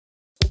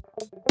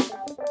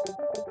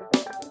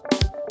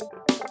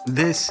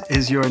This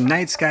is your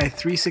Night Sky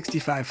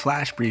 365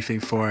 flash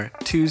briefing for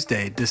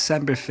Tuesday,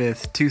 December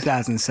 5th,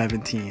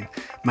 2017.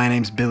 My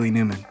name's Billy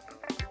Newman.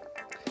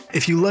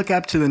 If you look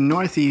up to the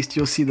northeast,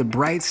 you'll see the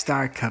bright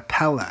star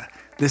Capella.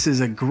 This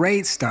is a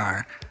great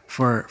star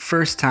for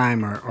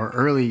first-time or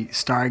early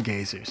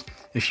stargazers.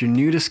 If you're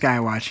new to sky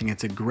watching,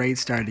 it's a great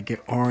star to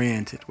get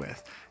oriented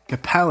with.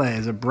 Capella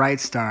is a bright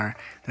star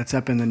that's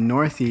up in the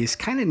northeast,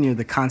 kind of near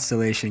the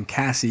constellation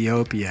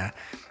Cassiopeia.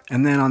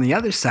 And then on the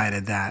other side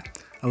of that,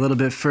 a little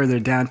bit further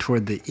down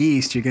toward the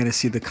east, you're going to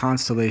see the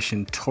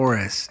constellation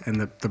Taurus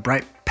and the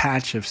bright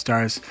patch of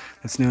stars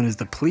that's known as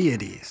the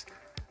Pleiades.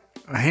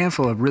 A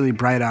handful of really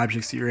bright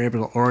objects that you're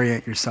able to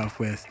orient yourself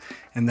with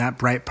in that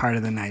bright part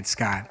of the night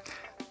sky.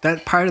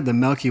 That part of the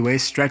Milky Way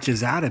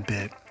stretches out a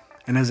bit,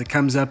 and as it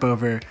comes up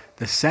over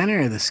the center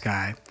of the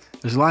sky,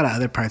 there's a lot of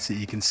other parts that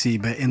you can see,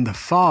 but in the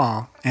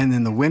fall and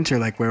in the winter,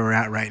 like where we're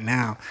at right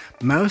now,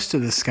 most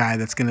of the sky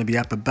that's going to be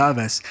up above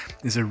us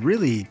is a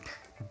really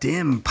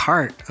dim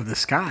part of the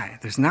sky.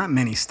 There's not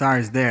many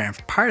stars there.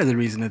 And part of the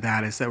reason of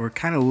that is that we're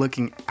kind of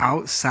looking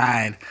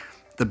outside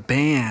the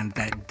band,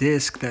 that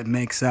disk that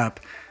makes up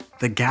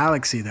the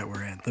galaxy that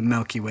we're in, the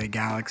Milky Way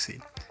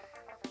galaxy.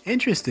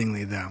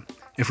 Interestingly though,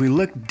 if we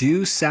look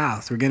due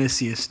south, we're going to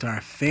see a star,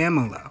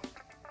 Familo.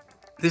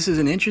 This is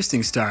an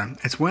interesting star.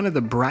 It's one of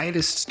the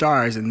brightest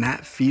stars in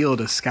that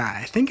field of sky.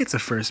 I think it's a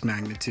first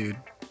magnitude,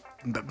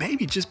 but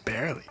maybe just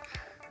barely.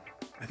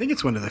 I think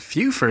it's one of the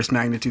few first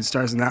magnitude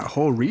stars in that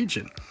whole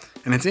region.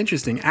 And it's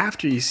interesting,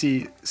 after you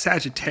see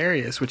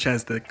Sagittarius, which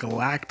has the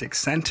galactic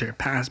center,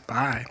 pass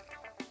by,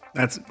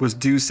 that was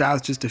due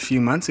south just a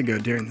few months ago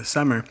during the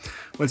summer.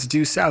 What's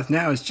due south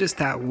now is just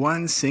that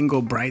one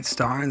single bright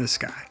star in the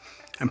sky.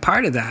 And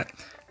part of that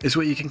is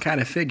what you can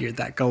kind of figure,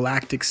 that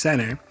galactic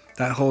center,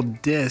 that whole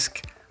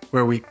disk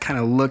where we kind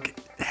of look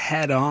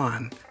head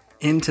on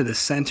into the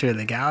center of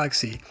the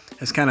galaxy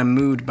has kind of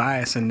moved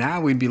by us. And now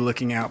we'd be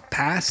looking out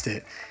past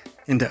it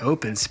into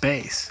open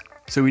space.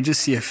 So we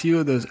just see a few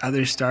of those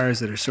other stars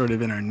that are sort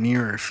of in our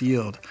nearer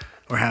field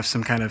or have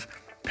some kind of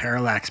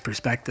parallax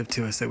perspective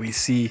to us that we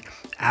see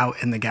out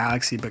in the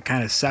galaxy, but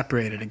kind of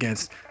separated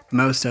against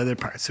most other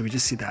parts. So we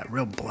just see that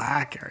real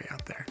black area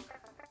out there.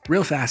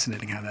 Real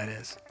fascinating how that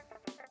is.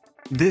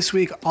 This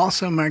week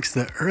also marks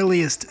the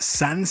earliest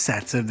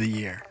sunsets of the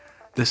year.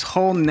 This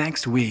whole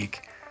next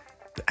week,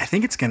 I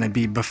think it's going to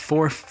be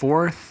before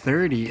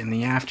 4:30 in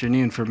the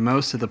afternoon for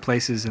most of the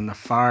places in the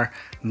far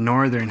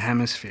northern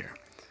hemisphere.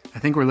 I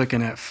think we're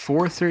looking at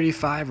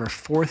 4:35 or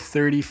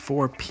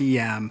 4:34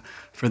 p.m.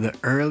 for the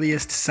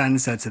earliest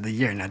sunsets of the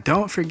year. Now,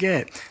 don't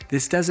forget,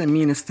 this doesn't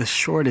mean it's the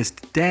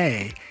shortest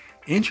day.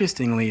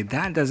 Interestingly,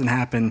 that doesn't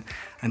happen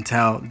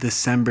until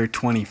December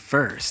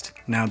 21st.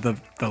 Now, the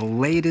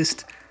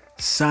latest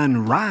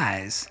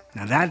sunrise,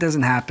 now that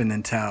doesn't happen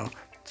until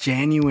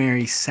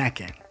January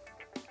 2nd.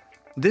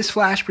 This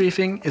flash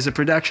briefing is a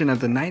production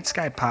of the Night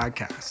Sky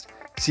Podcast.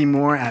 See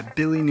more at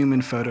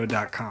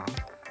billynewmanphoto.com.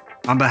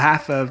 On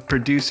behalf of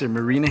producer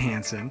Marina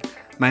Hansen,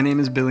 my name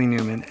is Billy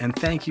Newman, and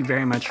thank you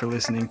very much for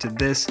listening to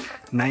this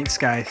Night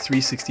Sky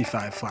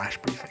 365 flash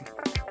briefing.